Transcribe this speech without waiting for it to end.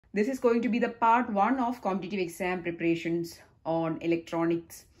This is going to be the part 1 of competitive exam preparations on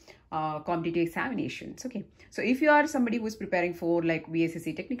electronics competitive examinations. Okay, so if you are somebody who is preparing for like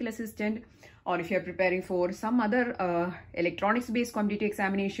VSSC technical assistant, or if you are preparing for some other electronics based competitive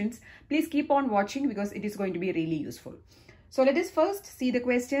examinations, please keep on watching because it is going to be really useful. So let us first see the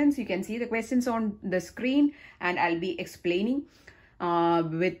questions. You can see the questions on the screen and I'll be explaining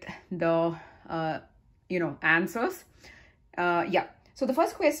with the answers. So the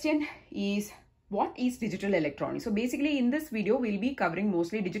first question is, what is digital electronics? So basically in this video we'll be covering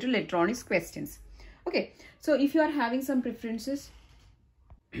mostly digital electronics questions. Okay, so if you are having some preferences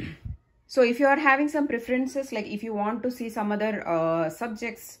like if you want to see some other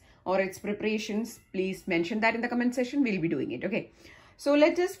subjects or its preparations, please mention that in the comment section. We'll be doing it. Okay, so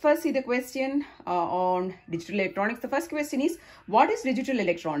let us first see the question on digital electronics. The first question is, what is digital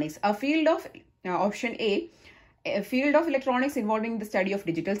electronics? A field of option A field of electronics involving the study of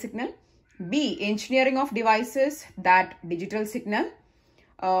digital signal. B, engineering of devices that digital signal.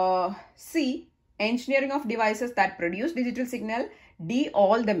 C, engineering of devices that produce digital signal. D,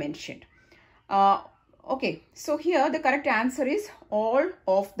 all the mentioned. Okay, so here the correct answer is all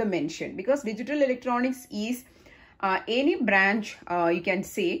of the mentioned, because digital electronics is any branch you can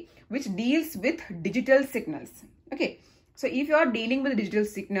say which deals with digital signals. Okay, so if you are dealing with digital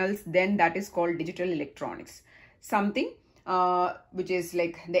signals, then that is called digital electronics. Something which is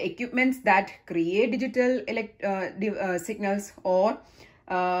like the equipments that create digital signals, or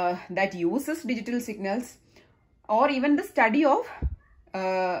that uses digital signals, or even the study of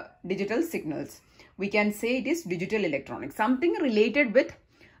digital signals. We can say it is digital electronics. Something related with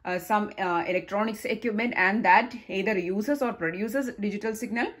some electronics equipment and that either uses or produces digital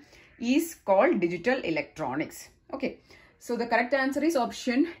signal is called digital electronics. Okay, so the correct answer is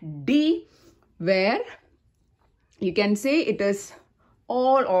option D, where you can say it is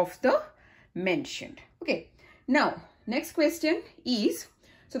all of the mentioned. Okay, now next question is,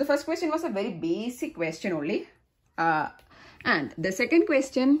 so the first question was a very basic question only, and the second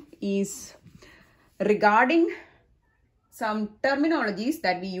question is regarding some terminologies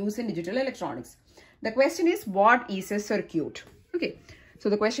that we use in digital electronics. The question is, what is a circuit? Okay, so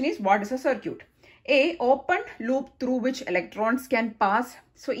the question is, what is a circuit? A, open loop through which electrons can pass.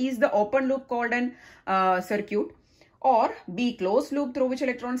 So is the open loop called an circuit? Or B, closed loop through which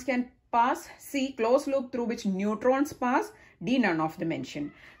electrons can pass. C, closed loop through which neutrons pass. D, none of the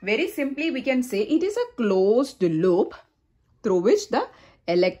mentioned. Very simply we can say it is a closed loop through which the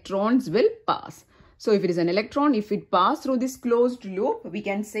electrons will pass. So if it is an electron, if it passes through this closed loop, we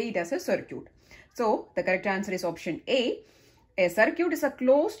can say it as a circuit. So the correct answer is option A. A circuit is a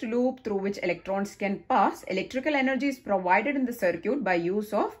closed loop through which electrons can pass. Electrical energy is provided in the circuit by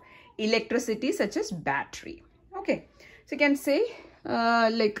use of electricity such as battery. Okay, so you can say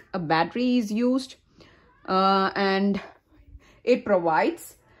like a battery is used and it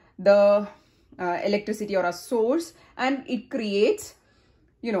provides the electricity or a source, and it creates,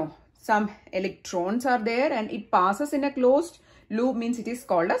 some electrons are there and it passes in a closed loop, means it is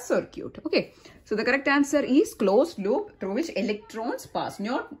called a circuit. Okay, so the correct answer is closed loop through which electrons pass,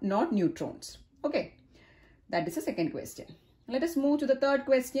 not neutrons. Okay, that is the second question. Let us move to the third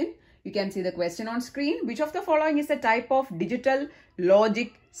question. You can see the question on screen. Which of the following is a type of digital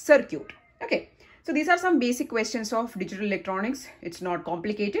logic circuit? Okay, so these are some basic questions of digital electronics. It's not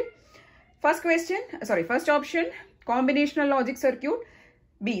complicated. First option, combinational logic circuit.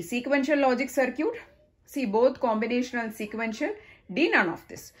 B, sequential logic circuit. C, both combinational and sequential. D, none of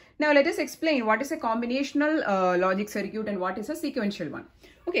this. Now let us explain what is a combinational logic circuit and what is a sequential one.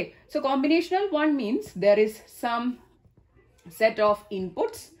 Okay, so combinational one means there is some set of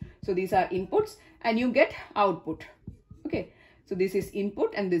inputs. So these are inputs and you get output. Okay, so this is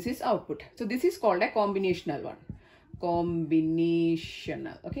input and this is output. So this is called a combinational one.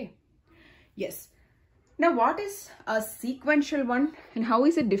 Combinational. Okay, yes. Now what is a sequential one and how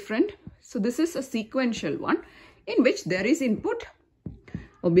is it different? So this is a sequential one in which there is input.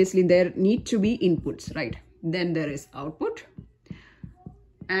 Obviously there need to be inputs, right? Then there is output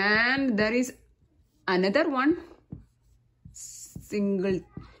and there is another one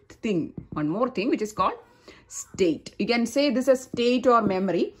one more thing which is called state. You can say this is state or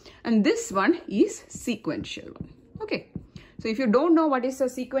memory, and this one is sequential one. Okay, so if you don't know what is a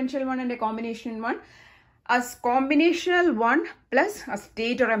sequential one and a combination one, a combinational one plus a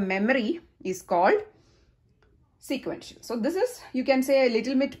state or a memory is called sequential. So this is, you can say, a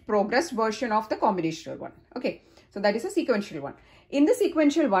little bit progressed version of the combinational one. Okay, so that is a sequential one. In the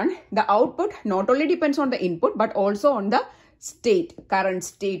sequential one, the output not only depends on the input but also on the state, current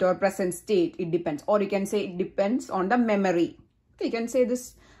state or present state. It depends, or you can say it depends on the memory. Okay, you can say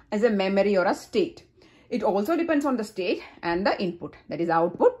this as a memory or a state. It also depends on the state and the input. That is,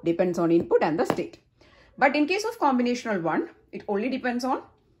 output depends on input and the state. But in case of combinational one, it only depends on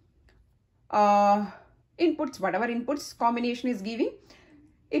inputs. Whatever inputs combination is giving,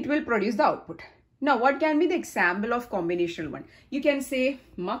 it will produce the output. Now, what can be the example of combinational one? You can say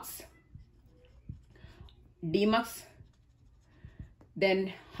mux, demux,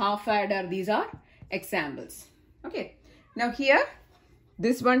 then half adder. These are examples. Okay. Now here,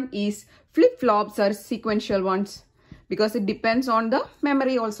 this one is flip-flops are sequential ones because it depends on the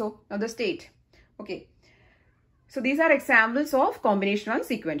memory also, or the state. Okay. So these are examples of combinational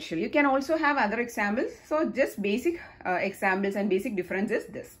sequential. You can also have other examples. So just basic examples and basic difference is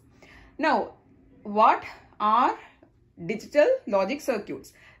this. Now, what are digital logic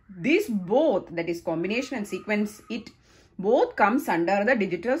circuits? These both, that is combination and sequence, it both comes under the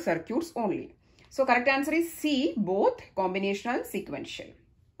digital circuits only. So correct answer is C, both combinational and sequential.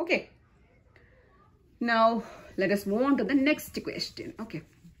 Okay. Now let us move on to the next question. Okay.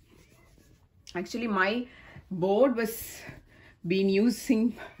 Actually, my board was been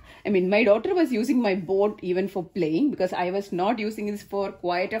using, my daughter was using my board even for playing, because I was not using this for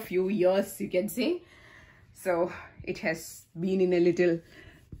quite a few years, you can say. So it has been in a little,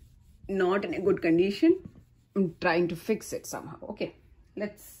 not in a good condition. I'm trying to fix it somehow. Okay,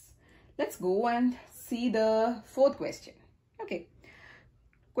 let's go and see the fourth question. Okay,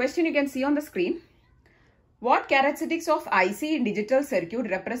 question you can see on the screen. What characteristics of IC in digital circuit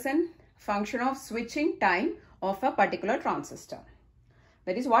represent function of switching time of a particular transistor?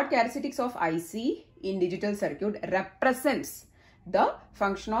 That is, what characteristics of IC in digital circuit represents the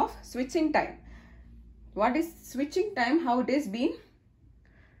function of switching time? What is switching time? How it is being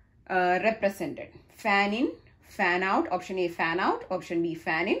represented? Fan in, fan out. Option A, fan out. Option B,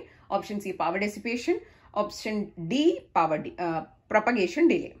 fan in. Option C, power dissipation. Option D, propagation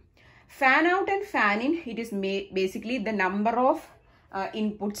delay. Fan out and fan in, it is basically the number of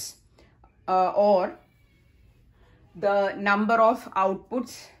inputs or the number of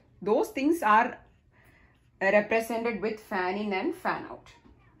outputs. Those things are represented with fan in and fan out.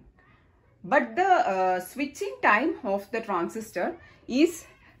 But the switching time of the transistor is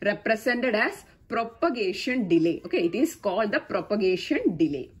represented as propagation delay. Okay, it is called the propagation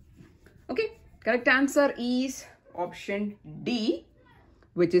delay. Okay, correct answer is option D,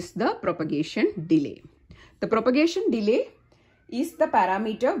 which is the propagation delay. The propagation delay is the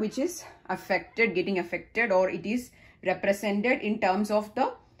parameter which is getting affected, or it is represented in terms of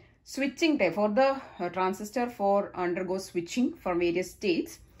the switching time. For the transistor for undergo switching for various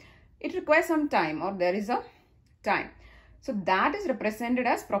states, it requires some time, or there is a time. So that is represented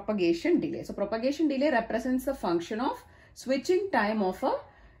as propagation delay. So propagation delay represents the function of switching time of a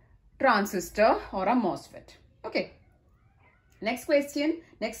transistor or a MOSFET. Okay. Next question,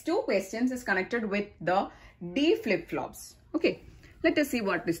 next two questions is connected with the D flip-flops. Okay. Let us see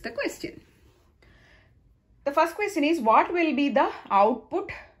what is the question. The first question is, what will be the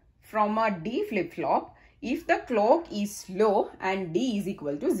output from a D flip-flop if the clock is low and D is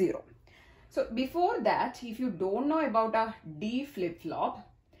equal to 0? So before that, if you don't know about a D flip-flop,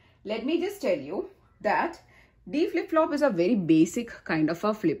 let me just tell you that D flip-flop is a very basic kind of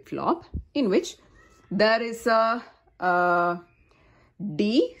a flip-flop in which there is a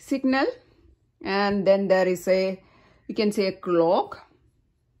D signal, and then there is a, you can say, a clock.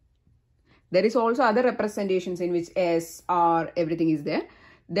 There is also other representations in which S, R, everything is there.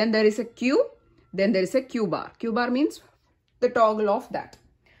 Then there is a Q, then there is a Q bar. Q bar means the toggle of that.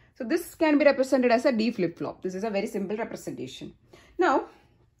 So this can be represented as a D flip-flop. This is a very simple representation. Now,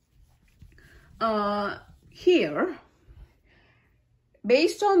 here,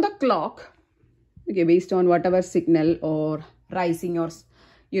 based on the clock, okay, based on whatever signal or rising or,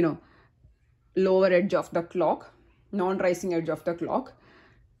 lower edge of the clock, non-rising edge of the clock,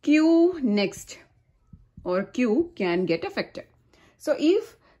 Q next or Q can get affected. So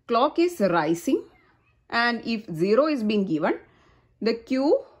if clock is rising and if 0 is being given, the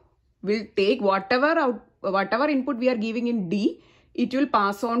Q will take whatever input we are giving in D, it will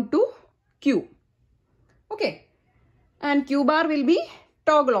pass on to Q. Okay. And Q bar will be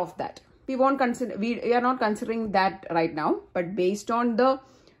toggle of that. We are not considering that right now, but based on the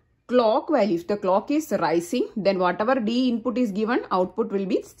clock value, if the clock is rising, then whatever D input is given, output will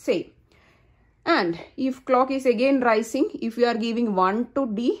be same. And if clock is again rising, if you are giving 1 to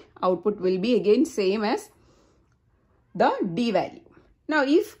D, output will be again same as the D value. Now,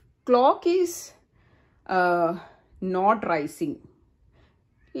 if clock is not rising,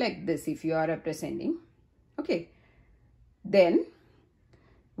 like this, if you are representing, okay, then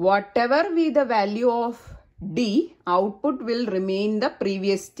whatever be the value of D, output will remain the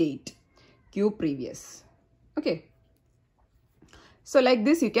previous state, Q previous. Okay. So like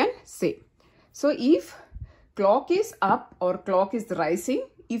this you can say. So if clock is up or clock is rising,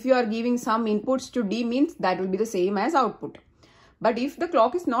 if you are giving some inputs to D, means that will be the same as output. But if the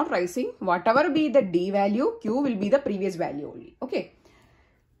clock is not rising, whatever be the D value, Q will be the previous value only. Okay.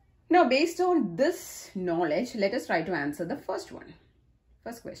 Now based on this knowledge, let us try to answer the first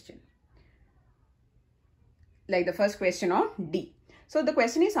question. Like the first question on D. So the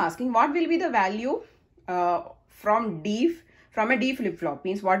question is asking what will be the value from a D flip-flop,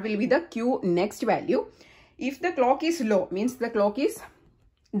 means what will be the Q next value. If the clock is low, means the clock is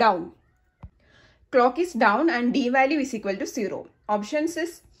down. Clock is down and D value is equal to 0. Options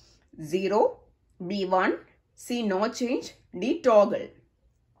is 0, B 1, C no change, D toggle.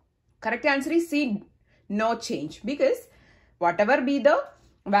 Correct answer is C, no change, because whatever be the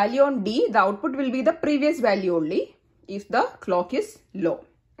value on D, the output will be the previous value only if the clock is low.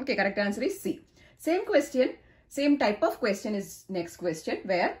 Okay, correct answer is C. Same question, same type of question is next question,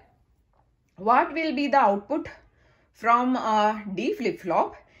 where what will be the output from D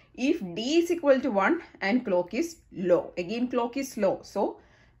flip-flop if D is equal to 1 and clock is low. Again clock is low. So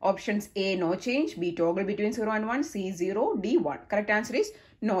options A no change, B toggle between 0 and 1, C 0, D 1. Correct answer is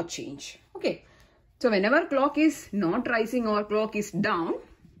no change. Okay. So whenever clock is not rising or clock is down,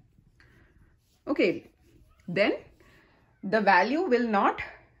 okay, then the value will not,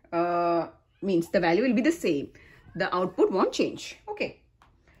 means the value will be the same. The output won't change. Okay.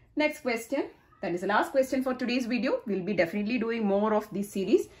 Next question. That is the last question for today's video. We'll be definitely doing more of this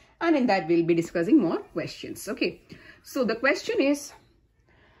series, and in that we'll be discussing more questions. Okay. So the question is,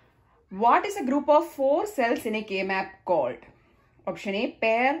 what is a group of 4 cells in a K-map called? Option A,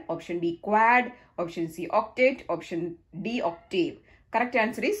 pair. Option B, quad. Option C, octet. Option D, octave. Correct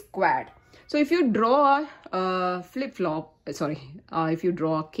answer is quad. So if you draw a flip-flop, if you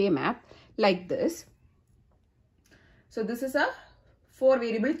draw a K-map like this. So this is a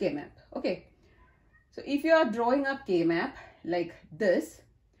 4-variable K-map. Okay. So if you are drawing a K-map like this,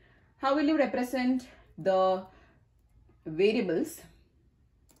 how will you represent the variables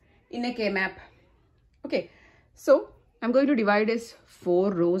in a K-map? Okay. So I'm going to divide this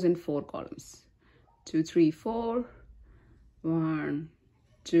 4 rows and 4 columns. 2, 3, 4. 1,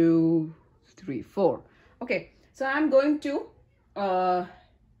 2, 3, 4. Okay. So I'm going to draw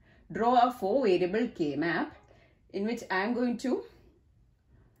a 4-variable K-map in which I'm going to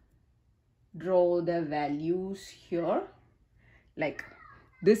draw the values here. Like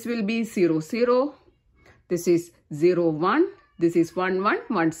this will be 0, 0. This is 0, 1. This is 1, 1,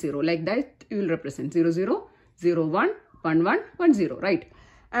 1, 0. Like that you will represent 0, 0, 0, 1, 1, 1, 1, 0. Right.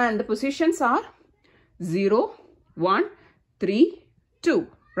 And the positions are 0, 1, 3, 2.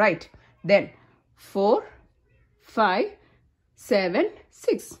 Right. Then 4, 5, 7,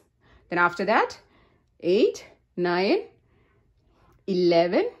 6. Then after that 8, 9,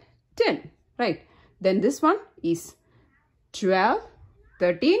 11, 10. Right. Then this one is 12,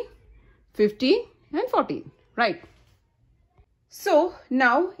 13, 15 and 14. Right. So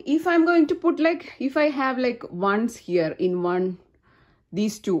now if I'm going to put like, if I have like ones here in one,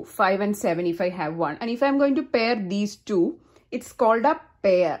 these two, 5 and 7, if I have one, and if I'm going to pair these two, it's called a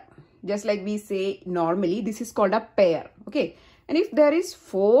pair. Just like we say normally, this is called a pair. Okay. And if there is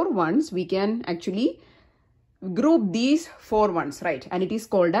 4 ones, we can actually group these 4 ones, right? And it is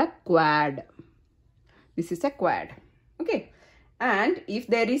called a quad. This is a quad. Okay. And if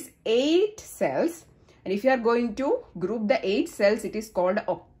there is 8 cells, and if you are going to group the 8 cells, it is called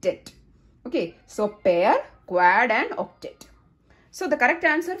octet. Okay. So pair, quad and octet. So the correct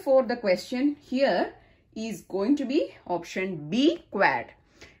answer for the question here is going to be option B, quad.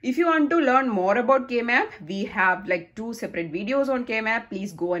 If you want to learn more about K-map, we have like 2 separate videos on K-map.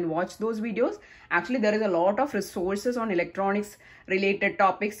 Please go and watch those videos. Actually, there is a lot of resources on electronics related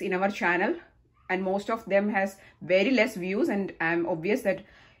topics in our channel, and most of them has very less views, and I'm obvious that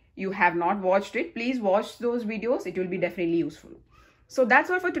you have not watched it. Please watch those videos. It will be definitely useful. So that's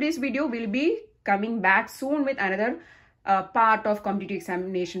all for today's video. We'll be coming back soon with another part of competitive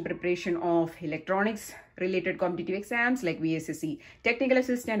examination preparation of electronics related competitive exams like VSSC Technical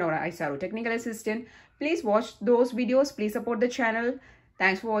Assistant or ISRO Technical Assistant. Please watch those videos. Please support the channel.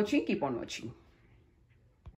 Thanks for watching. Keep on watching.